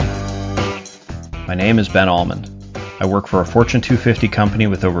My name is Ben Almond. I work for a Fortune 250 company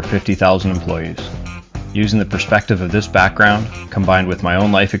with over 50,000 employees. Using the perspective of this background, combined with my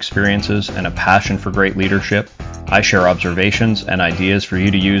own life experiences and a passion for great leadership, I share observations and ideas for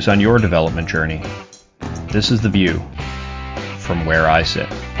you to use on your development journey. This is The View, from where I sit.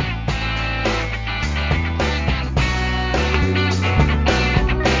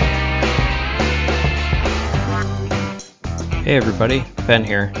 Hey everybody, Ben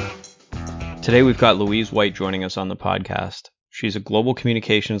here. Today we've got Louise White joining us on the podcast. She's a global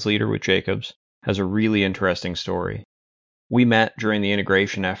communications leader with Jacobs, has a really interesting story. We met during the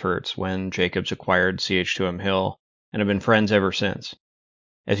integration efforts when Jacobs acquired CH2M Hill and have been friends ever since.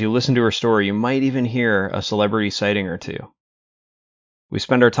 As you listen to her story, you might even hear a celebrity sighting or two. We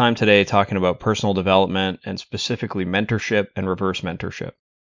spend our time today talking about personal development and specifically mentorship and reverse mentorship.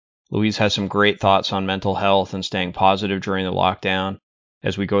 Louise has some great thoughts on mental health and staying positive during the lockdown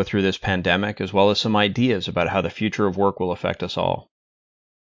as we go through this pandemic, as well as some ideas about how the future of work will affect us all.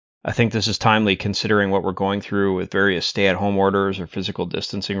 I think this is timely considering what we're going through with various stay-at-home orders or physical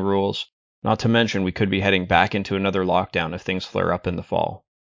distancing rules, not to mention we could be heading back into another lockdown if things flare up in the fall.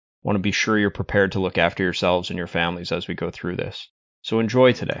 I want to be sure you're prepared to look after yourselves and your families as we go through this. So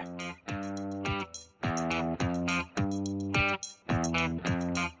enjoy today.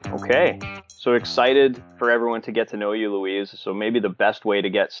 Okay, so excited for everyone to get to know you, Louise. So maybe the best way to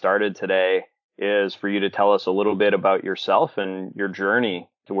get started today is for you to tell us a little bit about yourself and your journey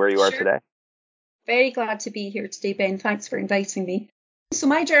to where you are today. Very glad to be here today, Ben. Thanks for inviting me. So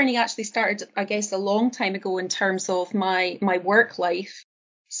my journey actually started, I guess, a long time ago in terms of my work life.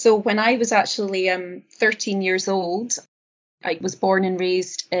 So when I was actually 13 years old, I was born and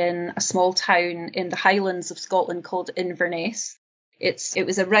raised in a small town in the Highlands of Scotland called Inverness. It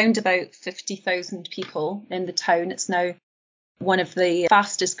was around about 50,000 people in the town. It's now one of the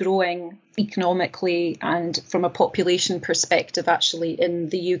fastest growing economically and from a population perspective actually in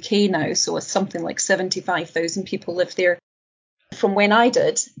the UK now. So it's something like 75,000 people live there from when I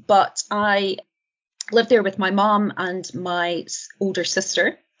did. But I lived there with my mum and my older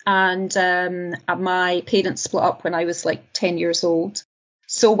sister. And my parents split up when I was like 10 years old.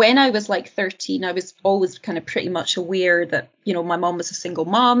 So when I was like 13, I was always kind of pretty much aware that, you know, my mum was a single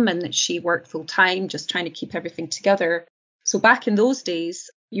mum and that she worked full time, just trying to keep everything together. So back in those days,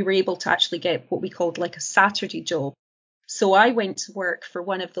 you were able to actually get what we called like a Saturday job. So I went to work for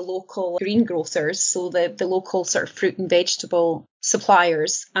one of the local greengrocers, so the local sort of fruit and vegetable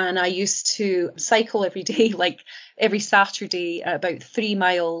suppliers. And I used to cycle every day, like every Saturday, about 3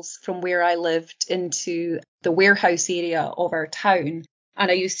 miles from where I lived into the warehouse area of our town. And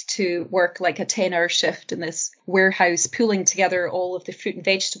I used to work like a 10-hour shift in this warehouse, pulling together all of the fruit and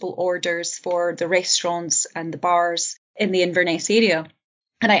vegetable orders for the restaurants and the bars in the Inverness area.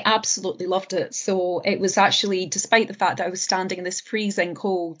 And I absolutely loved it. So it was actually, despite the fact that I was standing in this freezing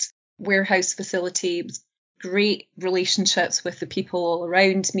cold warehouse facility, it was great relationships with the people all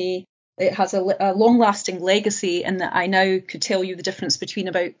around me. It has a long-lasting legacy in that I now could tell you the difference between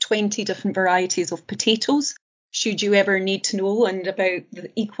about 20 different varieties of potatoes, should you ever need to know, and about the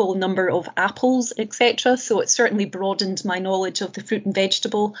equal number of apples, etc. So it certainly broadened my knowledge of the fruit and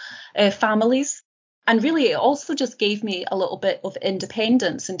vegetable families. And really, it also just gave me a little bit of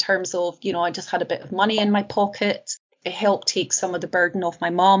independence in terms of, you know, I just had a bit of money in my pocket. It helped take some of the burden off my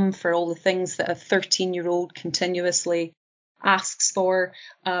mum for all the things that a 13-year-old continuously asks for,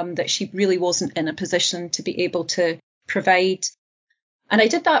 that she really wasn't in a position to be able to provide. And I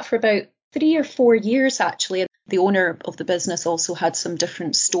did that for about 3 or 4 years, actually. The owner of the business also had some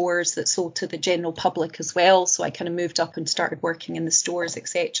different stores that sold to the general public as well. So I kind of moved up and started working in the stores,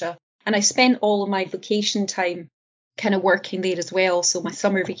 etc. And I spent all of my vacation time kind of working there as well. So my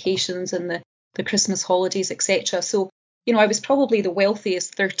summer vacations and the Christmas holidays, etc. So, you know, I was probably the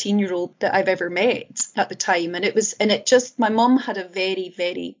wealthiest 13-year-old that I've ever met at the time. My mum had a very,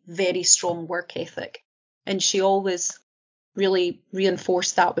 very, very strong work ethic. And she always really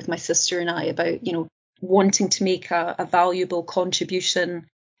reinforced that with my sister and I about, you know, wanting to make a valuable contribution,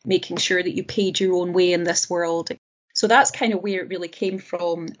 making sure that you paid your own way in this world. So that's kind of where it really came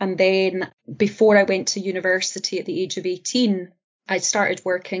from. And then before I went to university at the age of 18, I started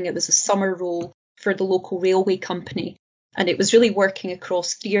working. It was a summer role for the local railway company. And it was really working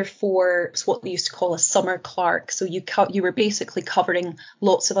across 3 or 4, it's what they used to call a summer clerk. So you were basically covering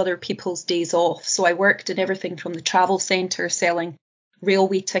lots of other people's days off. So I worked in everything from the travel centre selling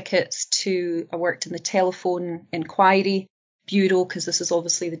railway tickets to I worked in the telephone inquiry bureau, because this is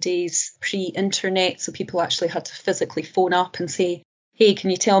obviously the days pre-internet. So people actually had to physically phone up and say, hey,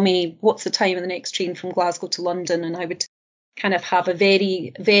 can you tell me what's the time of the next train from Glasgow to London? And I would kind of have a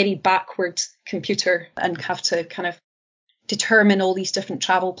very, very backward computer and have to kind of determine all these different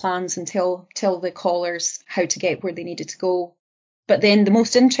travel plans and tell the callers how to get where they needed to go. But then the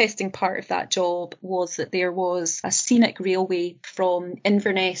most interesting part of that job was that there was a scenic railway from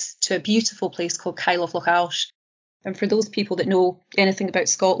Inverness to a beautiful place called Kyle of Lochalsh. And for those people that know anything about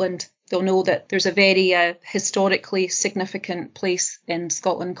Scotland, they'll know that there's a very historically significant place in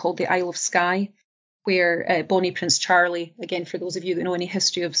Scotland called the Isle of Skye, where Bonnie Prince Charlie, again, for those of you that know any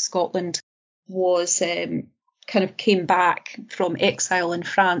history of Scotland, was kind of came back from exile in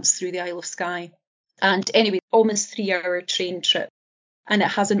France through the Isle of Skye. And anyway, almost 3-hour train trip. And it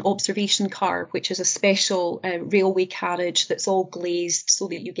has an observation car, which is a special railway carriage that's all glazed so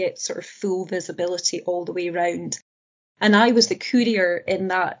that you get sort of full visibility all the way around. And I was the courier in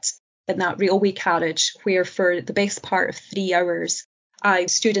that railway carriage, where for the best part of 3 hours, I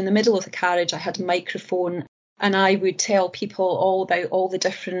stood in the middle of the carriage. I had a microphone, and I would tell people all about all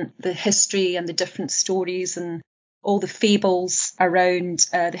the history and the different stories and all the fables around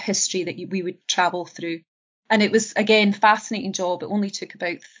the history that we would travel through. And it was, again, fascinating job. It only took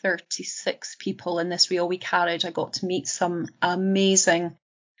about 36 people in this railway carriage. I got to meet some amazing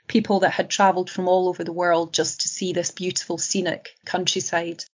people that had travelled from all over the world just to see this beautiful scenic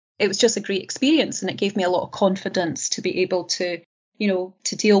countryside. It was just a great experience, and it gave me a lot of confidence to be able to,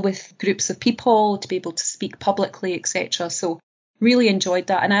 to deal with groups of people, to be able to speak publicly, etc. So really enjoyed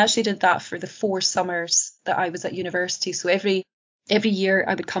that. And I actually did that for the 4 summers that I was at university. So every year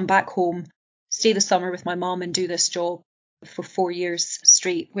I would come back home, stay the summer with my mum and do this job for 4 years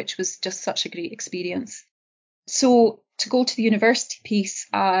straight, which was just such a great experience. So to go to the university piece,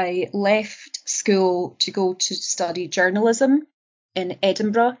 I left school to go to study journalism in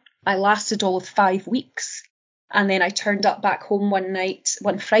Edinburgh. I lasted all of 5 weeks. And then I turned up back home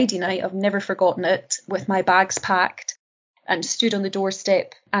one Friday night, I've never forgotten it, with my bags packed, and stood on the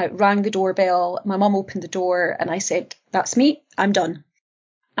doorstep. I rang the doorbell. My mum opened the door and I said, "That's me, I'm done."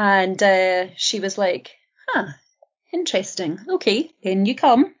 And she was like, interesting. Okay, in you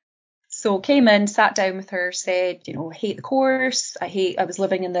come. So came in, sat down with her, said, I hate the course. I was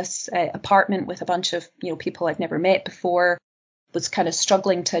living in this apartment with a bunch of, people I'd never met before, was kind of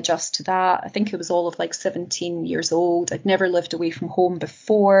struggling to adjust to that. I think it was all of like 17 years old. I'd never lived away from home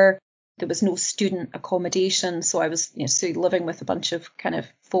before. There was no student accommodation. So I was still living with a bunch of kind of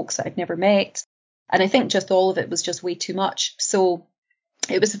folks that I'd never met. And I think just all of it was just way too much. So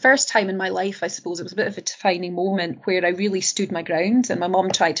it was the first time in my life, I suppose, it was a bit of a defining moment where I really stood my ground, and my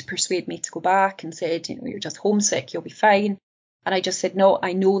mum tried to persuade me to go back and said, "You're just homesick, you'll be fine." And I just said, "No,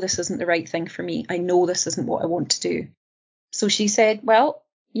 I know this isn't the right thing for me. I know this isn't what I want to do." So she said, "Well,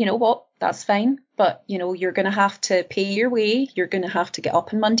 you know what, that's fine, but you're going to have to pay your way. You're going to have to get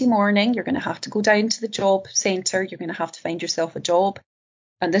up on Monday morning. You're going to have to go down to the job centre. You're going to have to find yourself a job.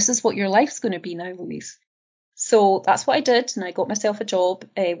 And this is what your life's going to be now, Louise." So that's what I did, and I got myself a job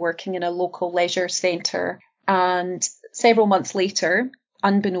working in a local leisure centre. And several months later,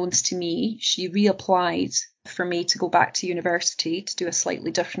 unbeknownst to me, she reapplied for me to go back to university to do a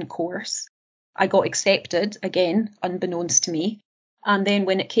slightly different course. I got accepted, again, unbeknownst to me. And then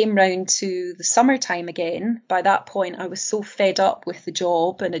when it came round to the summertime again, by that point I was so fed up with the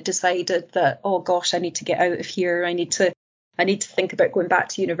job, and I decided that, oh gosh, I need to get out of here. I need to think about going back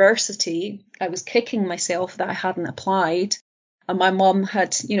to university. I was kicking myself that I hadn't applied. And my mum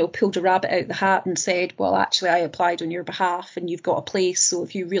had, pulled a rabbit out the hat and said, "Well, actually, I applied on your behalf and you've got a place. So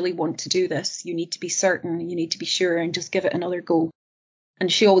if you really want to do this, you need to be certain, you need to be sure, and just give it another go."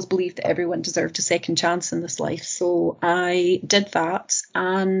 And she always believed that everyone deserved a second chance in this life. So I did that,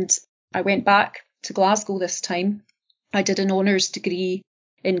 and I went back to Glasgow this time. I did an honours degree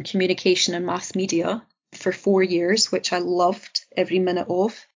in communication and mass media for 4 years, which I loved every minute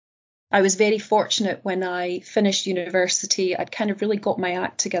of. I was very fortunate when I finished university. I'd kind of really got my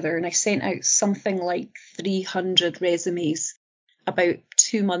act together, and I sent out something like 300 resumes about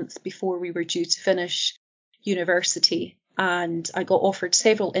 2 months before we were due to finish university. And I got offered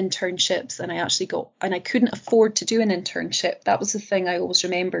several internships, and I couldn't afford to do an internship. That was the thing I always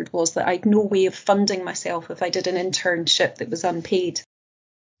remembered, was that I'd no way of funding myself if I did an internship that was unpaid,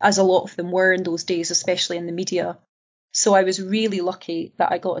 as a lot of them were in those days, especially in the media. So I was really lucky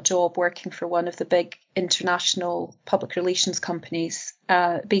that I got a job working for one of the big international public relations companies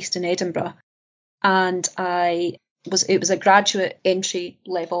based in Edinburgh. And it was a graduate entry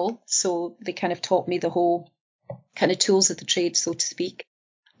level, so they kind of taught me the whole kind of tools of the trade, so to speak.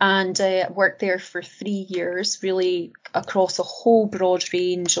 And worked there for 3 years, really across a whole broad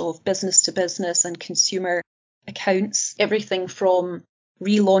range of business to business and consumer accounts, everything from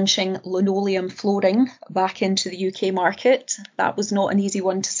relaunching linoleum flooring back into the UK market. That was not an easy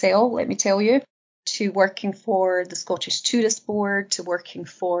one to sell, let me tell you. To working for the Scottish Tourist Board, to working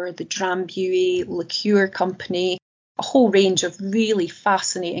for the Drambuie Liqueur Company, a whole range of really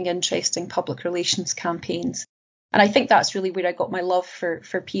fascinating, interesting public relations campaigns. And I think that's really where I got my love for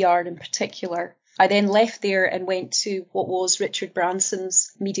PR in particular. I then left there and went to what was Richard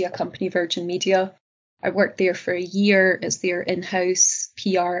Branson's media company, Virgin Media. I worked there for a year as their in-house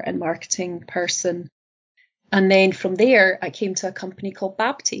PR and marketing person. And then from there, I came to a company called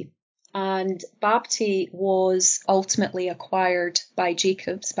Babty. And Babty was ultimately acquired by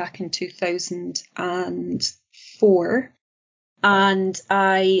Jacobs back in 2004. And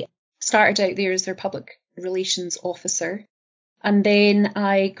I started out there as their public relations officer. And then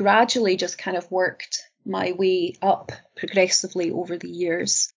I gradually just kind of worked my way up progressively over the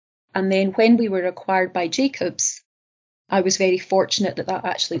years. And then when we were acquired by Jacobs, I was very fortunate that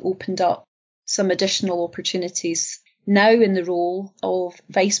actually opened up some additional opportunities. Now in the role of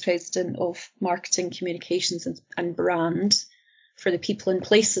Vice President of Marketing, Communications and Brand for the People and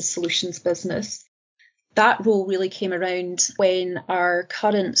Places Solutions business. That role really came around when our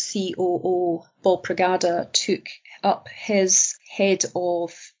current COO, Bob Pragada, took up his head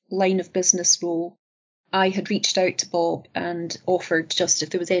of line of business role. I had reached out to Bob and offered just if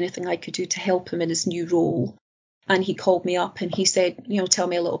there was anything I could do to help him in his new role. And he called me up and he said, tell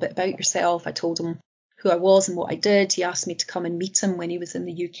me a little bit about yourself. I told him who I was and what I did. He asked me to come and meet him when he was in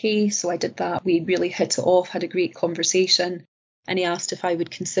the UK. So I did that. We really hit it off, had a great conversation. And he asked if I would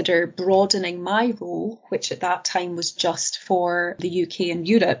consider broadening my role, which at that time was just for the UK and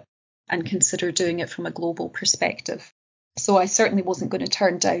Europe, and consider doing it from a global perspective. So I certainly wasn't going to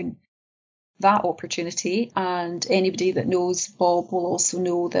turn down that opportunity. And anybody that knows Bob will also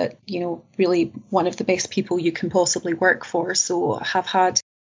know that, really one of the best people you can possibly work for. So I have had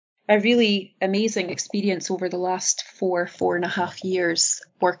a really amazing experience over the last 4.5 years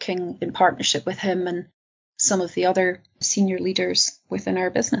working in partnership with him and some of the other senior leaders within our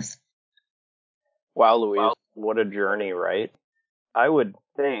business. Wow, Louise, what a journey, right? I would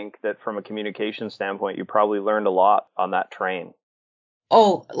think that from a communication standpoint, you probably learned a lot on that train.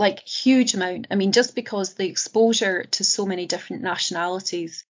 Oh, huge amount. I mean, just because the exposure to so many different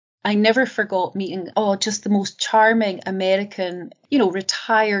nationalities, I never forgot meeting, just the most charming American,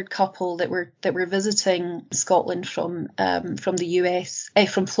 retired couple that were visiting Scotland from the US,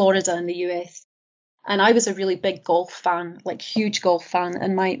 from Florida in the US. And I was a really big golf fan, huge golf fan.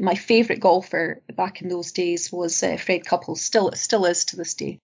 And my favourite golfer back in those days was Fred Couples, still is to this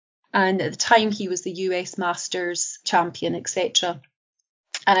day. And at the time he was the US Masters champion, etc.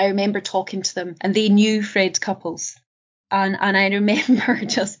 And I remember talking to them and they knew Fred Couples. And I remember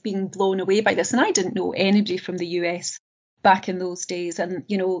just being blown away by this. And I didn't know anybody from the US back in those days. And,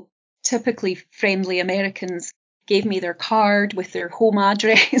 typically friendly Americans gave me their card with their home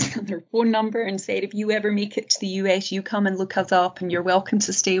address and their phone number and said, if you ever make it to the US, you come and look us up and you're welcome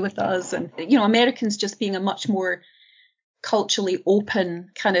to stay with us. And, Americans just being a much more culturally open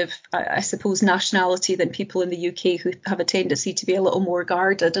kind of, I suppose, nationality than people in the UK who have a tendency to be a little more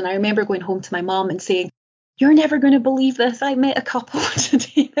guarded. And I remember going home to my mum and saying, you're never going to believe this. I met a couple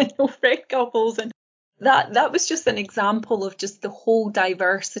today, Fred Couples. And that was just an example of just the whole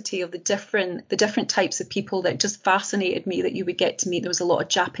diversity of the different types of people that just fascinated me that you would get to meet. There was a lot of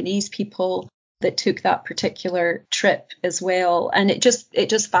Japanese people that took that particular trip as well. And it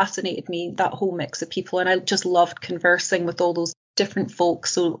just fascinated me, that whole mix of people. And I just loved conversing with all those different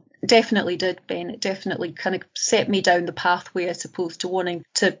folks. So definitely did, Ben. It definitely kind of set me down the pathway, I suppose, to wanting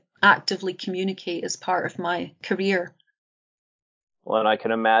to actively communicate as part of my career. Well, and I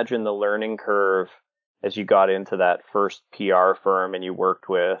can imagine the learning curve as you got into that first PR firm and you worked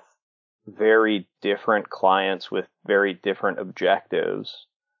with very different clients with very different objectives,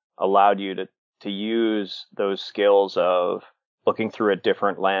 allowed you to use those skills of looking through a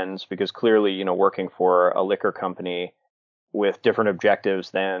different lens, because clearly, working for a liquor company with different objectives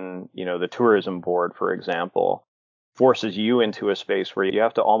than, the tourism board, for example, forces you into a space where you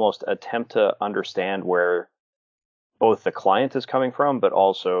have to almost attempt to understand where both the client is coming from, but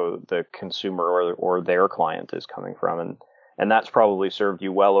also the consumer or their client is coming from. And that's probably served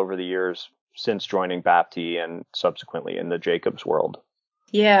you well over the years since joining Babty and subsequently in the Jacobs world.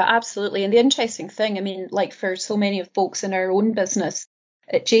 Yeah, absolutely. And the interesting thing, I mean, for so many of folks in our own business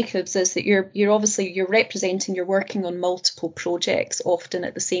at Jacobs, is that you're representing, you're working on multiple projects often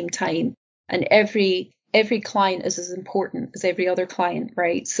at the same time. And every client is as important as every other client,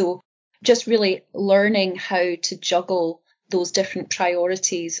 right? So just really learning how to juggle those different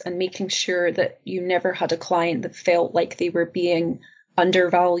priorities and making sure that you never had a client that felt like they were being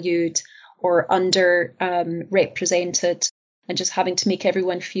undervalued or under represented, and just having to make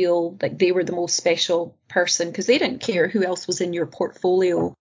everyone feel like they were the most special person because they didn't care who else was in your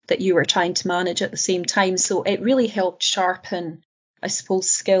portfolio that you were trying to manage at the same time. So it really helped sharpen, I suppose,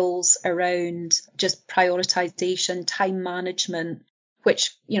 skills around just prioritization, time management,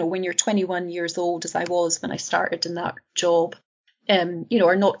 which, when you're 21 years old, as I was when I started in that job,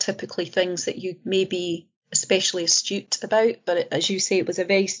 are not typically things that you may be especially astute about. But as you say, it was a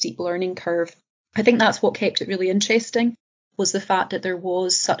very steep learning curve. I think that's what kept it really interesting, was the fact that there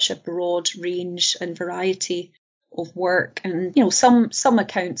was such a broad range and variety of work, and some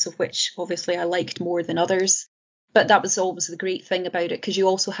accounts of which obviously I liked more than others. But that was always the great thing about it, because you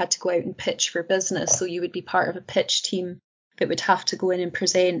also had to go out and pitch for business. So you would be part of a pitch team that would have to go in and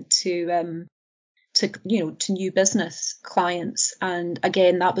present to new business clients. And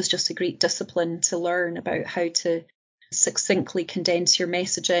again, that was just a great discipline to learn about how to succinctly condense your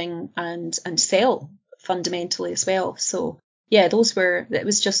messaging and sell fundamentally as well. So yeah, it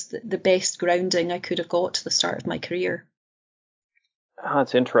was just the best grounding I could have got to the start of my career.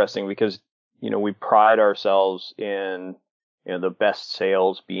 That's interesting because, we pride ourselves in, the best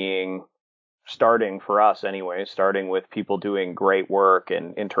sales being starting for us anyway, starting with people doing great work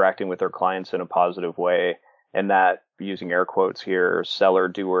and interacting with their clients in a positive way. And that, using air quotes here, seller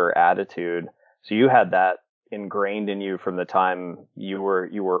doer attitude. So you had that ingrained in you from the time you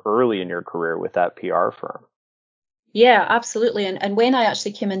were early in your career with that PR firm. Yeah, absolutely. And when I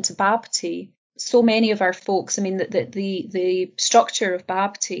actually came into Babty, so many of our folks, the structure of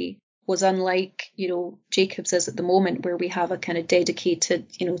Babty was unlike, Jacobs is at the moment, where we have a kind of dedicated,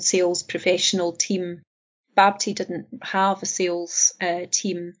 sales professional team. Babty didn't have a sales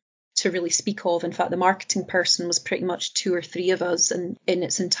team to really speak of. In fact, the marketing person was pretty much 2 or 3 of us in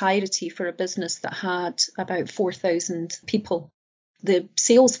its entirety for a business that had about 4,000 people. The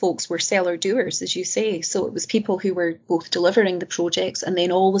sales folks were seller doers, as you say. So it was people who were both delivering the projects and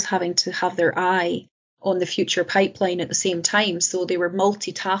then always having to have their eye on the future pipeline at the same time. So they were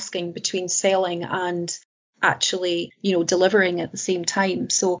multitasking between selling and actually, delivering at the same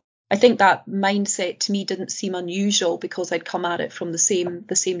time. So I think that mindset to me didn't seem unusual because I'd come at it from the same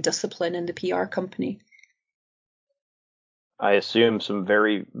discipline in the PR company. I assume some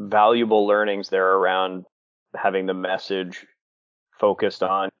very valuable learnings there around having the message focused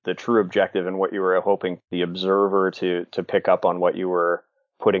on the true objective and what you were hoping the observer to pick up on what you were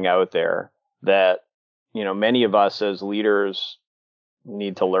putting out there, that, many of us as leaders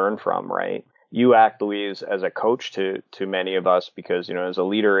need to learn from, right? You act, Louise, as a coach to many of us because, as a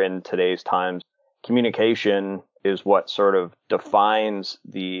leader in today's times, communication is what sort of defines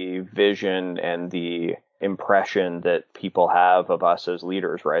the vision and the impression that people have of us as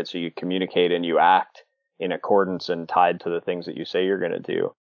leaders, right? So you communicate and you act in accordance and tied to the things that you say you're going to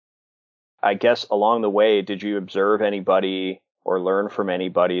do. I guess along the way, did you observe anybody or learn from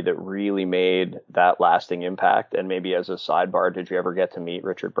anybody that really made that lasting impact? And maybe as a sidebar, did you ever get to meet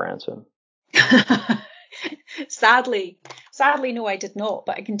Richard Branson? Sadly, no, I did not.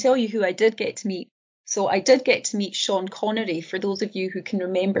 But I can tell you who I did get to meet. So I did get to meet Sean Connery, for those of you who can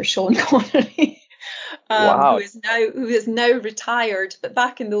remember Sean Connery. Wow. who is now retired. But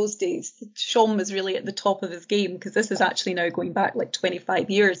back in those days, Sean was really at the top of his game, because this is actually now going back like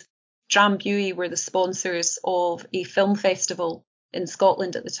 25 years. Drambuie were the sponsors of a film festival in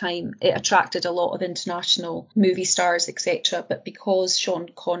Scotland at the time. It attracted a lot of international movie stars, etc. But because Sean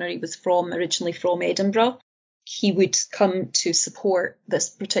Connery was originally from Edinburgh, he would come to support this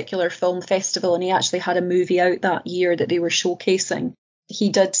particular film festival, and he actually had a movie out that year that they were showcasing. He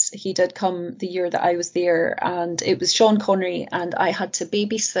did come the year that I was there, and it was Sean Connery, and I had to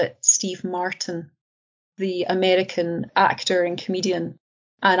babysit Steve Martin, the American actor and comedian.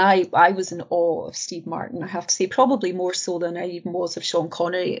 And I was in awe of Steve Martin, I have to say, probably more so than I even was of Sean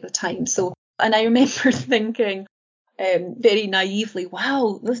Connery at the time. So, and I remember thinking very naively,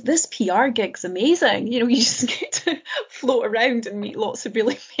 wow, this PR gig's amazing. You just get to float around and meet lots of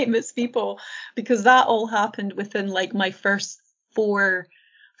really famous people, because that all happened within like my first 4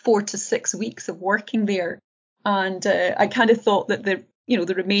 to 6 weeks of working there. And I kind of thought that the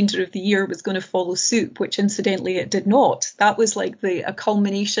remainder of the year was going to follow suit, which incidentally it did not. That was like a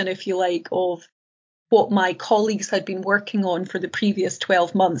culmination, if you like, of what my colleagues had been working on for the previous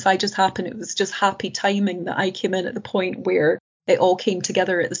 12 months. It was just happy timing that I came in at the point where it all came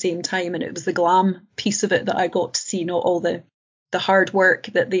together at the same time, and it was the glam piece of it that I got to see, not all the hard work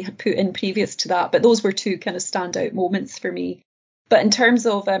that they had put in previous to that. But those were 2 kind of standout moments for me. But in terms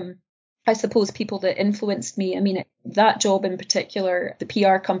of I suppose people that influenced me, that job in particular, the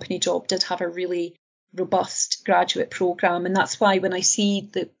PR company job, did have a really robust graduate programme. And that's why when I see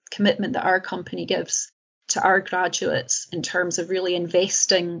the commitment that our company gives to our graduates in terms of really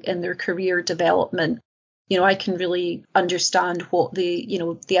investing in their career development, I can really understand what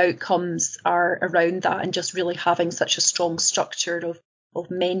the outcomes are around that, and just really having such a strong structure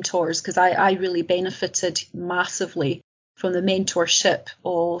of mentors, because I really benefited massively from the mentorship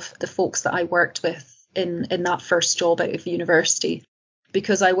of the folks that I worked with in that first job out of university.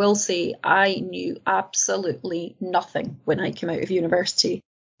 Because I will say I knew absolutely nothing when I came out of university.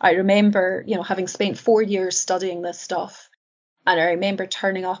 I remember, having spent 4 years studying this stuff, and I remember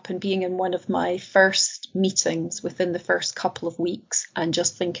turning up and being in one of my first meetings within the first couple of weeks and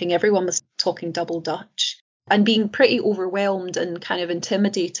just thinking everyone was talking double Dutch, and being pretty overwhelmed and kind of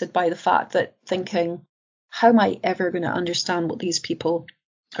intimidated by the fact that thinking, how am I ever going to understand what these people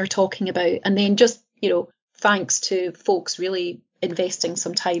are talking about? And then just, thanks to folks really investing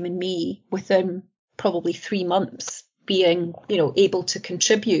some time in me, within probably 3 months, being, able to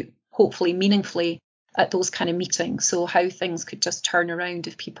contribute, hopefully meaningfully, at those kind of meetings. So how things could just turn around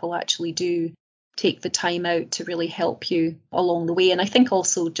if people actually do take the time out to really help you along the way. And I think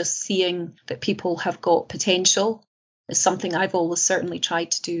also just seeing that people have got potential is something I've always certainly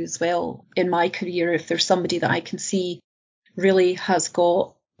tried to do as well in my career. If there's somebody that I can see really has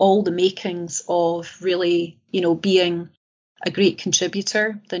got all the makings of really, being a great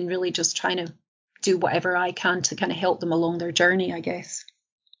contributor, then really just trying to do whatever I can to kind of help them along their journey, I guess.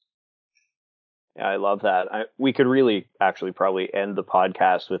 Yeah, I love that. We could really actually probably end the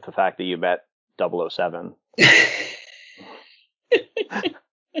podcast with the fact that you met 007.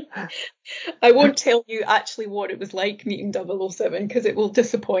 I won't tell you actually what it was like meeting 007 because it will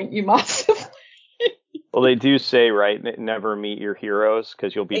disappoint you massively. Well, they do say, right, never meet your heroes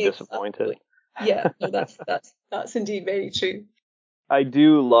because you'll be disappointed. Yeah, no, that's indeed very true. I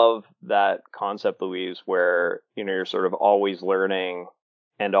do love that concept, Louise, where, you're sort of always learning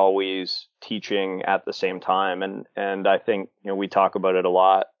and always teaching at the same time. And I think, we talk about it a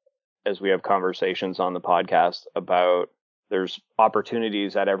lot as we have conversations on the podcast about there's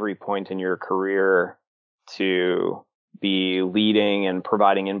opportunities at every point in your career to be leading and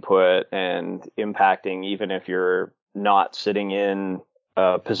providing input and impacting, even if you're not sitting in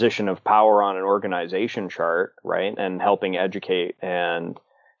a position of power on an organization chart, right? And helping educate and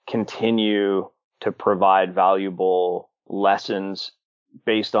continue to provide valuable lessons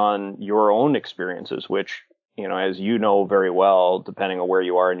based on your own experiences, which, as you know very well, depending on where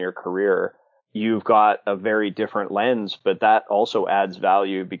you are in your career, you've got a very different lens, but that also adds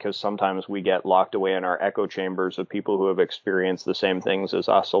value because sometimes we get locked away in our echo chambers of people who have experienced the same things as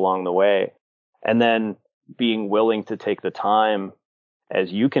us along the way. And then being willing to take the time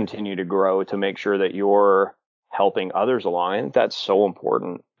as you continue to grow to make sure that you're helping others along. And that's so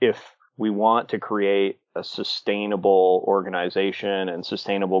important. If we want to create a sustainable organization and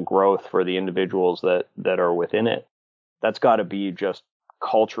sustainable growth for the individuals that are within it, that's got to be just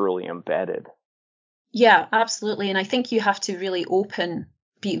culturally embedded. Yeah, absolutely. And I think you have to be really open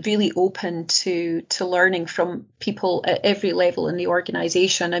to learning from people at every level in the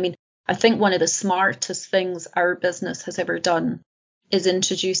organization. I mean, I think one of the smartest things our business has ever done is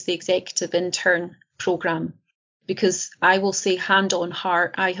introduce the executive intern program. Because I will say, hand on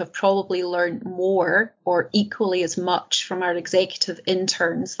heart, I have probably learned more or equally as much from our executive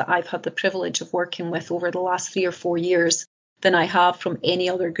interns that I've had the privilege of working with over the last 3 or 4 years than I have from any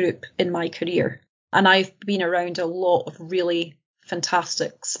other group in my career. And I've been around a lot of really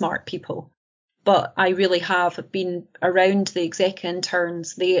fantastic, smart people. But I really have been around the exec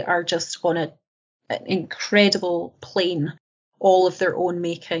interns. They are just on an incredible plane, all of their own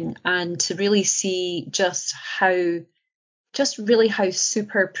making, and to really see just how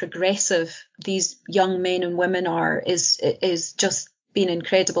super progressive these young men and women are is just been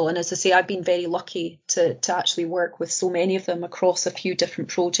incredible. And as I say, I've been very lucky to actually work with so many of them across a few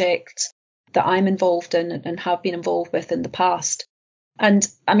different projects that I'm involved in and have been involved with in the past. And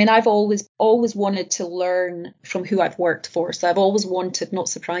I mean, I've always wanted to learn from who I've worked for. So I've always wanted, not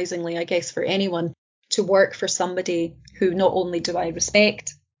surprisingly, I guess, for anyone, to work for somebody who not only do I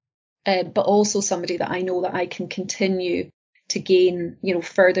respect, but also somebody that I know that I can continue to gain,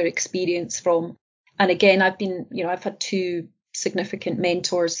 further experience from. And again, I've had 2 significant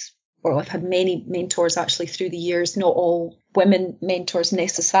mentors, or I've had many mentors actually through the years, not all women mentors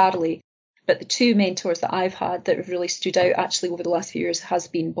necessarily, but the 2 mentors that I've had that have really stood out actually over the last few years has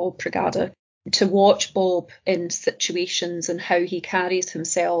been Bob Pragada. To watch Bob in situations and how he carries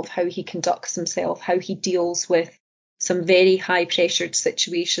himself, how he conducts himself, how he deals with some very high pressured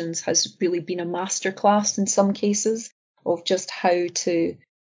situations has really been a masterclass in some cases of just how to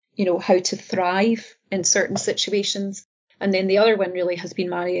thrive in certain situations. And then the other one really has been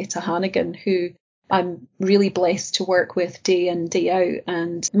Marietta Hannigan, who I'm really blessed to work with day in, day out.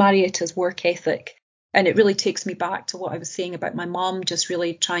 And Marietta's work ethic, and it really takes me back to what I was saying about my mum, just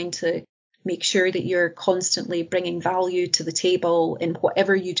really trying to make sure that you're constantly bringing value to the table in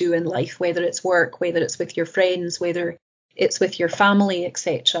whatever you do in life, whether it's work, whether it's with your friends, whether it's with your family,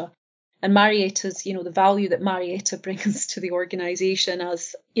 etc. And Marietta's, the value that Marietta brings to the organisation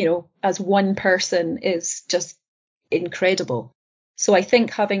as one person is just incredible. So I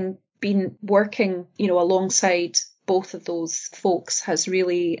think having been working, alongside both of those folks has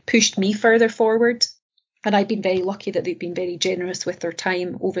really pushed me further forward. And I've been very lucky that they've been very generous with their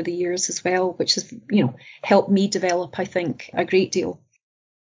time over the years as well, which has, helped me develop, I think, a great deal.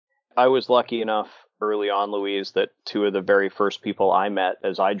 I was lucky enough early on, Louise, that two of the very first people I met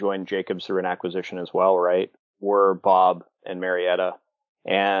as I joined Jacobs through an acquisition as well, right, were Bob and Marietta.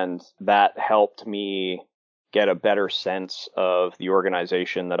 And that helped me get a better sense of the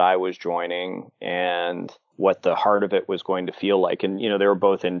organization that I was joining and what the heart of it was going to feel like. And, they were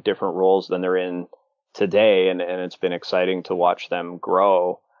both in different roles than they're in today. And it's been exciting to watch them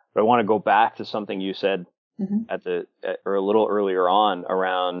grow. But I want to go back to something you said or a little earlier on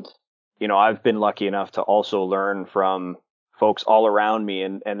around, I've been lucky enough to also learn from folks all around me.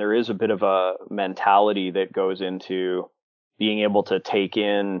 And there is a bit of a mentality that goes into being able to take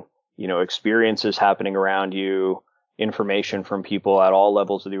in, experiences happening around you, information from people at all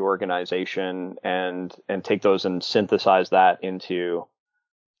levels of the organization, and take those and synthesize that into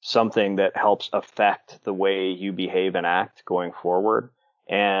something that helps affect the way you behave and act going forward.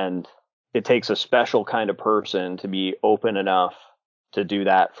 And it takes a special kind of person to be open enough to do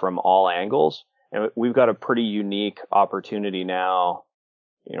that from all angles. And we've got a pretty unique opportunity now,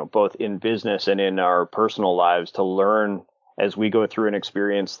 both in business and in our personal lives, to learn as we go through an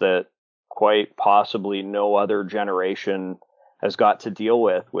experience that quite possibly no other generation has got to deal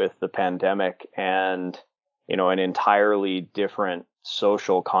with the pandemic and, an entirely different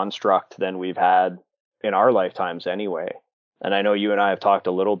social construct than we've had in our lifetimes anyway. And I know you and I have talked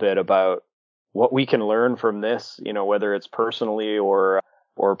a little bit about what we can learn from this, whether it's personally or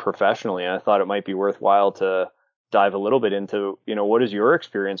professionally. And I thought it might be worthwhile to dive a little bit into, what has your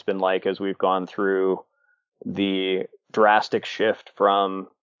experience been like as we've gone through the drastic shift from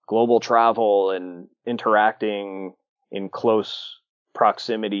global travel and interacting in close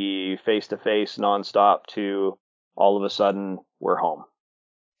proximity, face to face, nonstop, to all of a sudden we're home?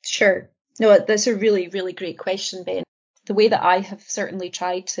 Sure. No, that's a really, really great question, Ben. The way that I have certainly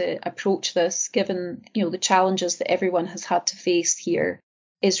tried to approach this, given, the challenges that everyone has had to face here,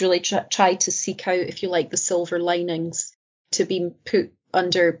 is really try to seek out, if you like, the silver linings to being put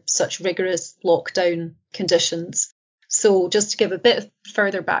under such rigorous lockdown conditions. So just to give a bit of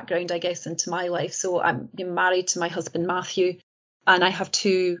further background, I guess, into my life. So I'm married to my husband, Matthew, and I have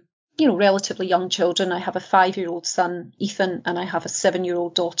two, relatively young children. I have a 5-year-old son, Ethan, and I have a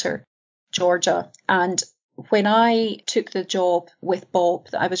 7-year-old daughter, Georgia. And when I took the job with Bob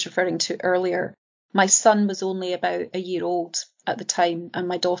that I was referring to earlier, my son was only about a year old at the time, and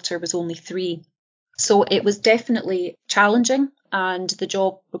my daughter was only 3. So it was definitely challenging, and the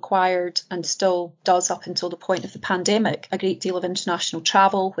job required, and still does up until the point of the pandemic, a great deal of international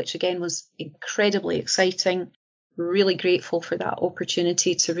travel, which again was incredibly exciting. Really grateful for that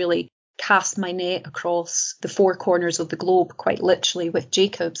opportunity to really cast my net across the 4 corners of the globe, quite literally, with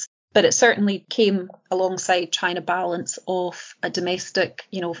Jacobs. But it certainly came alongside trying to balance off a domestic,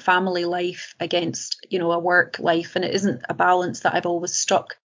 family life against, a work life. And it isn't a balance that I've always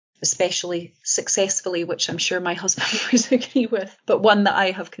struck especially successfully, which I'm sure my husband would agree with, but one that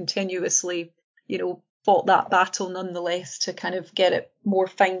I have continuously, fought that battle nonetheless to kind of get it more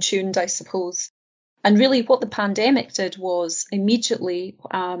fine-tuned, I suppose. And really what the pandemic did was immediately,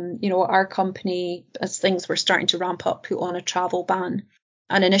 our company, as things were starting to ramp up, put on a travel ban.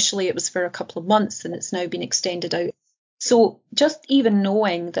 And initially it was for a couple of months, and it's now been extended out. So just even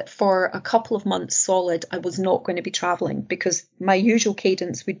knowing that for a couple of months solid, I was not going to be traveling, because my usual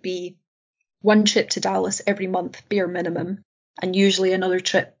cadence would be 1 trip to Dallas every month, bare minimum, and usually another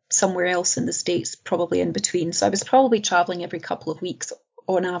trip somewhere else in the States, probably in between. So I was probably traveling every couple of weeks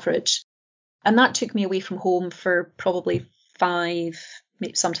on average. And that took me away from home for probably 5,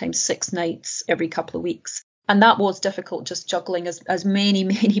 maybe sometimes 6 nights every couple of weeks. And that was difficult, just juggling as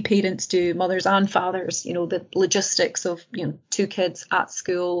many parents do, mothers and fathers, the logistics of, 2 kids at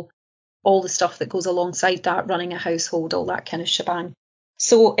school, all the stuff that goes alongside that, running a household, all that kind of shebang.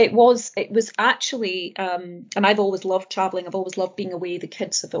 So it was actually, and I've always loved traveling. I've always loved being away. The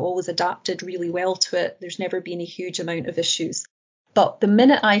kids have always adapted really well to it. There's never been a huge amount of issues. But the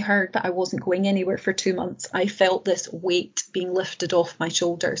minute I heard that I wasn't going anywhere for 2 months, I felt this weight being lifted off my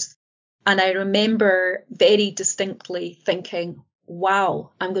shoulders. And I remember very distinctly thinking,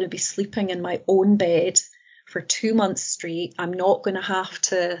 wow, I'm going to be sleeping in my own bed for 2 months straight. I'm not going to have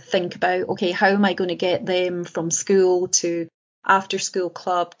to think about, okay, how am I going to get them from school to after school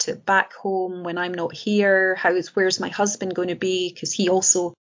club to back home when I'm not here? Where's my husband going to be? Because he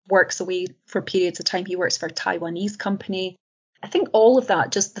also works away for periods of time. He works for a Taiwanese company. I think all of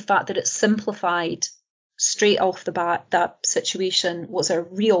that, just the fact that it's simplified straight off the bat, that situation was a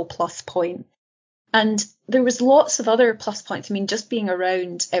real plus point. And there was lots of other plus points. I mean, just being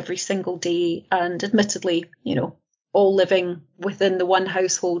around every single day and admittedly, all living within the one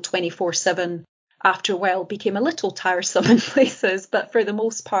household 24/7 after a while became a little tiresome in places. But for the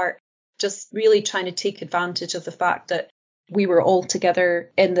most part, just really trying to take advantage of the fact that we were all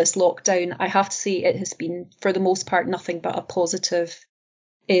together in this lockdown. I have to say it has been, for the most part, nothing but a positive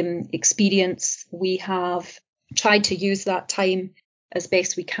experience. We have tried to use that time as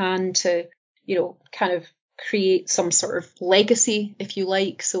best we can to, kind of create some sort of legacy, if you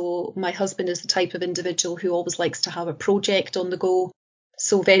like. So my husband is the type of individual who always likes to have a project on the go.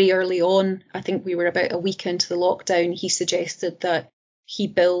 So very early on, I think we were about a week into the lockdown, he suggested that he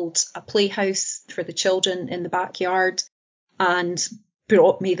build a playhouse for the children in the backyard and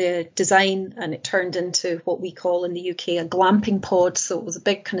brought me the design, and it turned into what we call in the UK a glamping pod. So it was a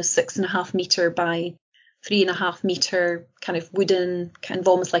big kind of 6.5 metre by 3.5 metre kind of wooden, kind of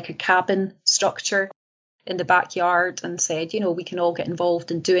almost like a cabin structure in the backyard, and said, we can all get involved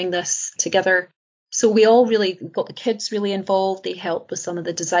in doing this together. So we all really got the kids really involved. They helped with some of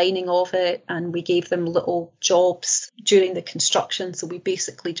the designing of it, and we gave them little jobs during the construction. So we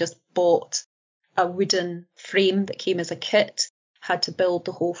basically just bought a wooden frame that came as a kit, had to build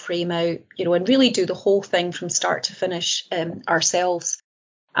the whole frame out, and really do the whole thing from start to finish ourselves.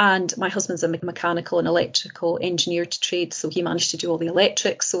 And my husband's a mechanical and electrical engineer to trade, so he managed to do all the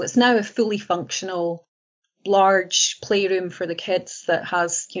electrics. So it's now a fully functional, large playroom for the kids that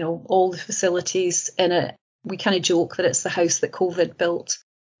has, all the facilities in it. We kind of joke that it's the house that COVID built.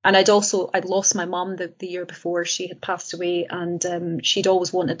 And I'd lost my mum the year before. She had passed away, and she'd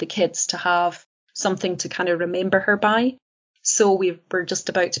always wanted the kids to have something to kind of remember her by. So we were just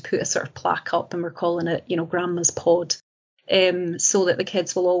about to put a sort of plaque up, and we're calling it, Grandma's Pod. So that the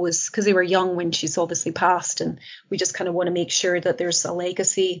kids will always, because they were young when she's obviously passed, and we just kind of want to make sure that there's a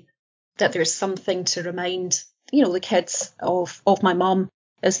legacy, that there's something to remind, the kids of my mum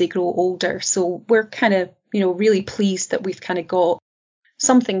as they grow older. So we're kind of, really pleased that we've kind of got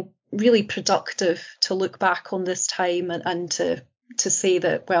something really productive to look back on this time and to say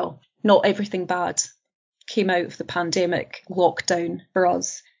that, well, not everything bad came out of the pandemic lockdown for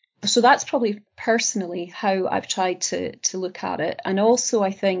us. So that's probably personally how I've tried to look at it. And also, I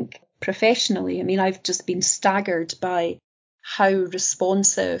think professionally, I've just been staggered by how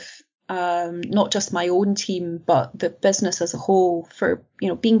responsive, not just my own team, but the business as a whole, for,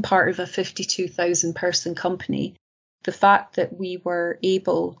 being part of a 52,000 person company. The fact that we were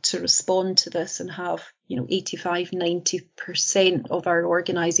able to respond to this and have, 85-90% of our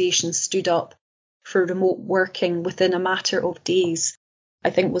organisation stood up for remote working within a matter of days, I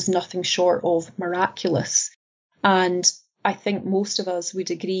think was nothing short of miraculous. And I think most of us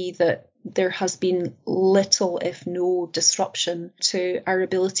would agree that there has been little, if no, disruption to our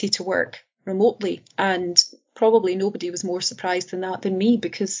ability to work remotely. And probably nobody was more surprised than me,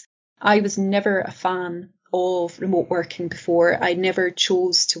 because I was never a fan of remote working before. I never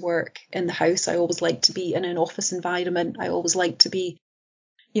chose to work in the house. I always liked to be in an office environment. I always liked to be,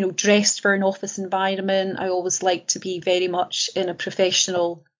 dressed for an office environment. I always liked to be very much in a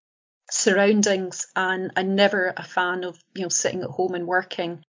professional surroundings, and I'm never a fan of, sitting at home and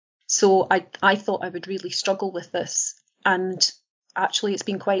working. So I thought I would really struggle with this. And actually, it's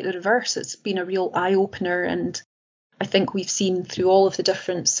been quite the reverse. It's been a real eye-opener. And I think we've seen through all of the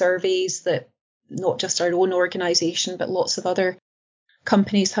different surveys that not just our own organisation, but lots of other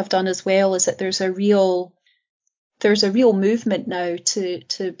companies have done as well, is that there's a real movement now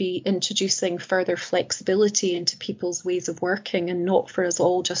to be introducing further flexibility into people's ways of working, and not for us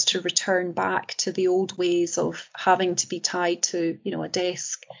all just to return back to the old ways of having to be tied to, a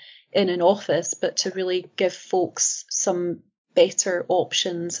desk in an office, but to really give folks some better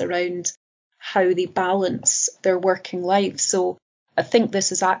options around how they balance their working lives. So I think this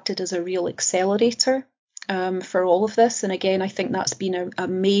has acted as a real accelerator for all of this. And again, I think that's been a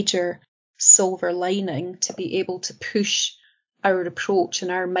major silver lining, to be able to push our approach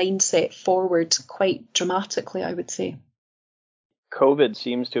and our mindset forward quite dramatically, I would say. COVID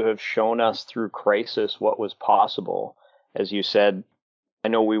seems to have shown us through crisis what was possible. as you said, I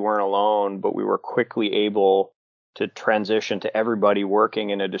know we weren't alone, but we were quickly able to transition to everybody working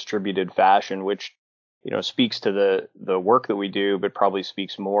in a distributed fashion, which, speaks to the work that we do, but probably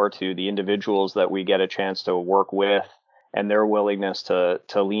speaks more to the individuals that we get a chance to work with and their willingness to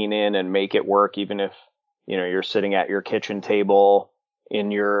lean in and make it work, even if, you're sitting at your kitchen table in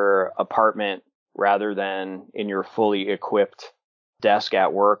your apartment rather than in your fully equipped desk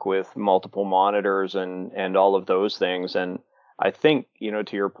at work with multiple monitors and all of those things. And I think, to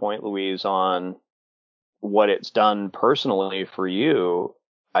your point, Louise, on what it's done personally for you,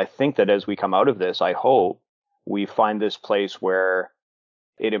 I think that as we come out of this, I hope we find this place where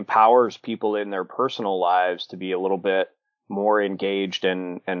it empowers people in their personal lives to be a little bit more engaged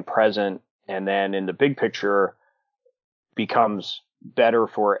and present. And then in the big picture becomes better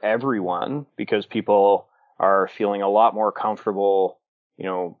for everyone because people are feeling a lot more comfortable,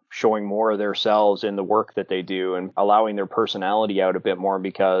 showing more of themselves in the work that they do and allowing their personality out a bit more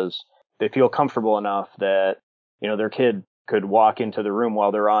because they feel comfortable enough that, their kid could walk into the room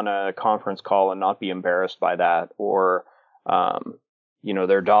while they're on a conference call and not be embarrassed by that. Or,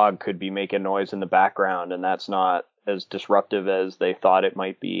 their dog could be making noise in the background and that's not as disruptive as they thought it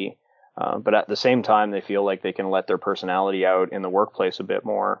might be. But at the same time, they feel like they can let their personality out in the workplace a bit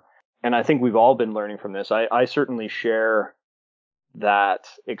more. And I think we've all been learning from this. I certainly share that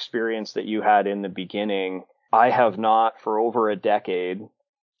experience that you had in the beginning. I have not for over a decade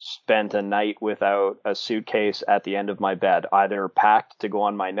spent a night without a suitcase at the end of my bed, either packed to go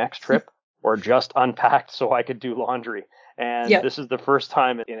on my next trip or just unpacked so I could do laundry. And This is the first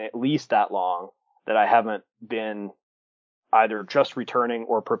time in at least that long that I haven't been either just returning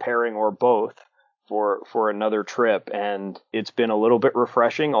or preparing or both for another trip. And it's been a little bit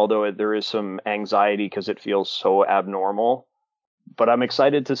refreshing, although there is some anxiety because it feels so abnormal. But I'm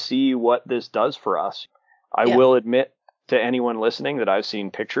excited to see what this does for us. I will admit to anyone listening that I've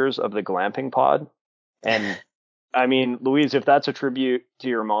seen pictures of the glamping pod. And I mean, Louise, if that's a tribute to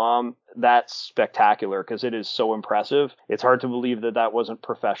your mom, that's spectacular because it is so impressive. It's hard to believe that wasn't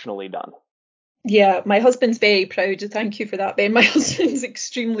professionally done. Yeah, my husband's very proud. Thank you for that, Ben. My husband's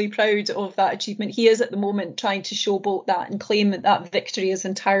extremely proud of that achievement. He is at the moment trying to showboat that and claim that victory is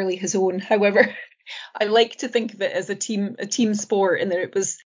entirely his own. However, I like to think of it as a team sport, and that it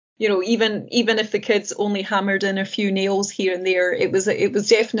was, even if the kids only hammered in a few nails here and there, it was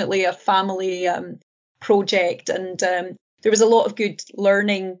definitely a family project, and there was a lot of good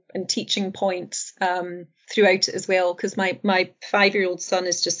learning and teaching points throughout it as well, because my 5-year-old son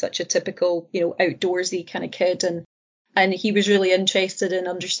is just such a typical, outdoorsy kind of kid, and he was really interested in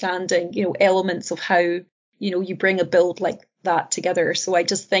understanding, elements of how, you bring a build like that together. So I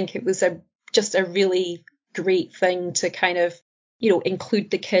just think it was just a really great thing to kind of,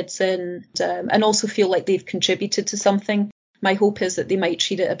 include the kids in, and also feel like they've contributed to something. My hope is that they might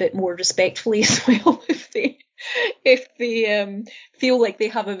treat it a bit more respectfully as well if they feel like they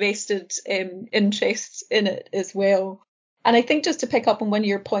have a vested interest in it as well. And I think just to pick up on one of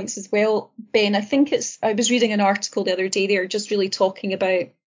your points as well, Ben, I was reading an article the other day there just really talking about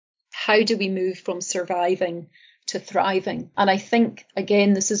how do we move from surviving to thriving. And I think,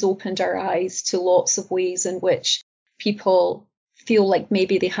 again, this has opened our eyes to lots of ways in which people feel like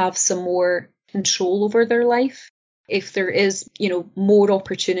maybe they have some more control over their life. If there is, more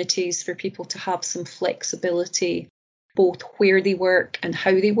opportunities for people to have some flexibility, both where they work and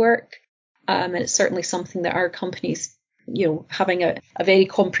how they work. And it's certainly something that our company's, having a very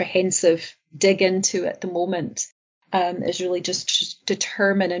comprehensive dig into at the moment, is really just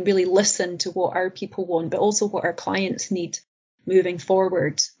determine and really listen to what our people want, but also what our clients need moving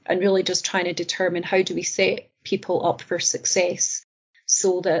forward, and really just trying to determine how do we set people up for success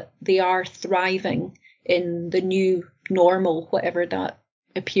so that they are thriving in the new normal, whatever that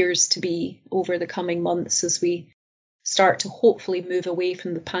appears to be over the coming months, as we start to hopefully move away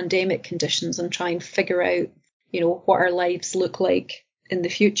from the pandemic conditions and try and figure out, what our lives look like in the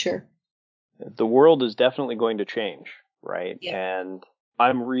future. The world is definitely going to change, right? Yeah. And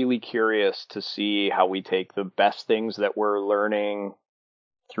I'm really curious to see how we take the best things that we're learning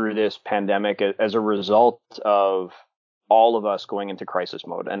through this pandemic as a result of all of us going into crisis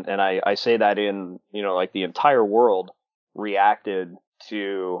mode. And I say that in, like the entire world reacted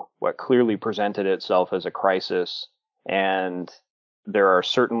to what clearly presented itself as a crisis. And there are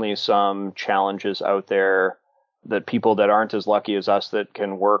certainly some challenges out there that people that aren't as lucky as us that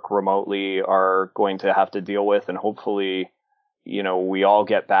can work remotely are going to have to deal with. And hopefully, we all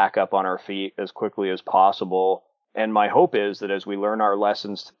get back up on our feet as quickly as possible. And my hope is that as we learn our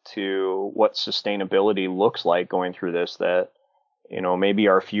lessons to what sustainability looks like going through this, that, maybe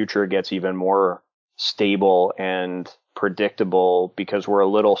our future gets even more stable and predictable because we're a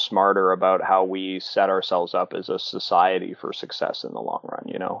little smarter about how we set ourselves up as a society for success in the long run,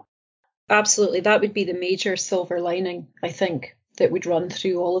 you know? Absolutely. That would be the major silver lining, I think, that would run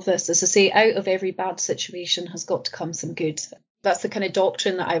through all of this. As I say, out of every bad situation has got to come some good. That's the kind of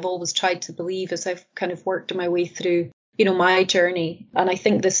doctrine that I've always tried to believe as I've kind of worked my way through, you know, my journey. And I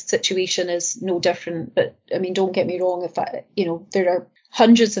think this situation is no different. But I mean, don't get me wrong, there are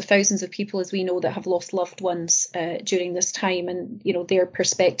hundreds of thousands of people, as we know, that have lost loved ones during this time. And, you know, their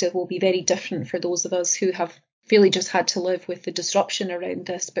perspective will be very different for those of us who have really just had to live with the disruption around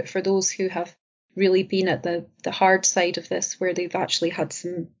this. But for those who have really been at the hard side of this, where they've actually had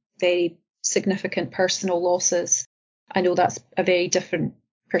some very significant personal losses, I know that's a very different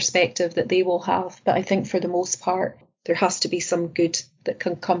perspective that they will have. But I think for the most part, there has to be some good that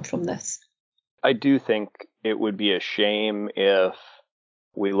can come from this. I do think it would be a shame if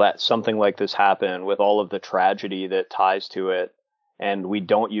we let something like this happen with all of the tragedy that ties to it, and we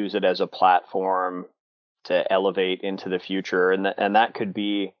don't use it as a platform to elevate into the future. And that could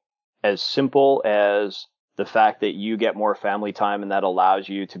be as simple as the fact that you get more family time and that allows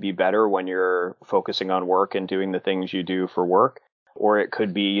you to be better when you're focusing on work and doing the things you do for work. Or it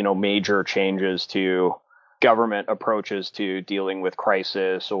could be, you know, major changes to government approaches to dealing with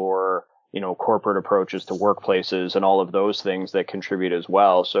crisis, or, you know, corporate approaches to workplaces and all of those things that contribute as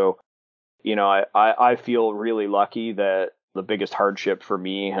well. So, you know, I feel really lucky that the biggest hardship for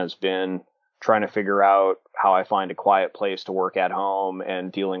me has been trying to figure out how I find a quiet place to work at home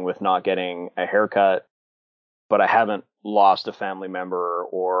and dealing with not getting a haircut. But I haven't lost a family member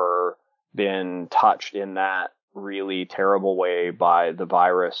or been touched in that really terrible way by the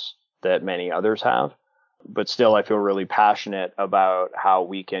virus that many others have. But still, I feel really passionate about how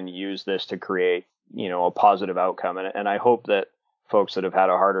we can use this to create, you know, a positive outcome. And I hope that folks that have had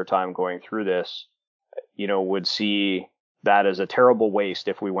a harder time going through this, you know, would see that as a terrible waste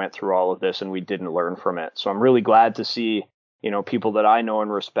if we went through all of this and we didn't learn from it. So I'm really glad to see, you know, people that I know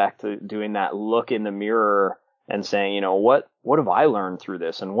and respect doing that look in the mirror and saying, you know, what have I learned through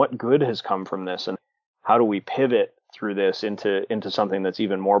this, and what good has come from this, and how do we pivot through this into something that's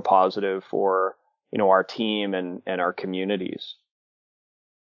even more positive for, you know, our team and our communities.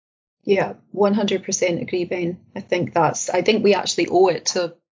 Yeah, 100% agree, Ben. I think we actually owe it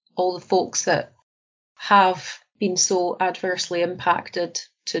to all the folks that have been so adversely impacted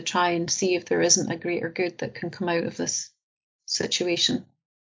to try and see if there isn't a greater good that can come out of this situation.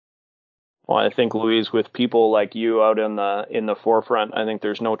 Well, I think, Louise, with people like you out in the forefront, I think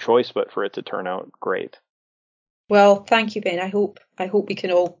there's no choice but for it to turn out great. Well, thank you, Ben. I hope we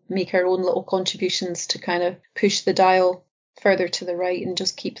can all make our own little contributions to kind of push the dial further to the right and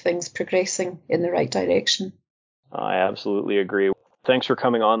just keep things progressing in the right direction. I absolutely agree. Thanks for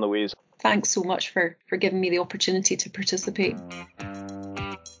coming on, Louise. Thanks so much for giving me the opportunity to participate.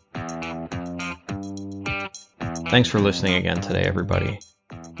 Thanks for listening again today, everybody.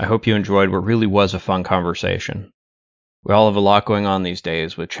 I hope you enjoyed what really was a fun conversation. We all have a lot going on these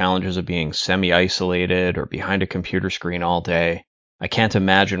days, with challenges of being semi-isolated or behind a computer screen all day. I can't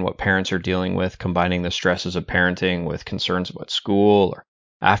imagine what parents are dealing with, combining the stresses of parenting with concerns about school or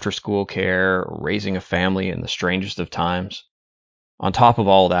after-school care or raising a family in the strangest of times. On top of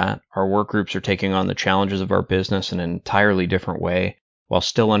all that, our work groups are taking on the challenges of our business in an entirely different way, while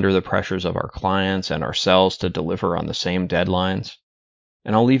still under the pressures of our clients and ourselves to deliver on the same deadlines.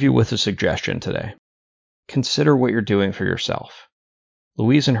 And I'll leave you with a suggestion today. Consider what you're doing for yourself.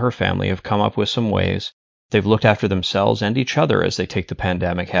 Louise and her family have come up with some ways they've looked after themselves and each other as they take the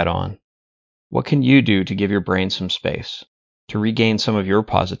pandemic head on. What can you do to give your brain some space, to regain some of your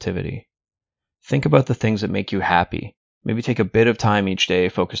positivity? Think about the things that make you happy. Maybe take a bit of time each day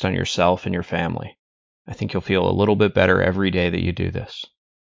focused on yourself and your family. I think you'll feel a little bit better every day that you do this.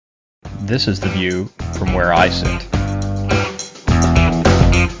 This is the view from where I sit.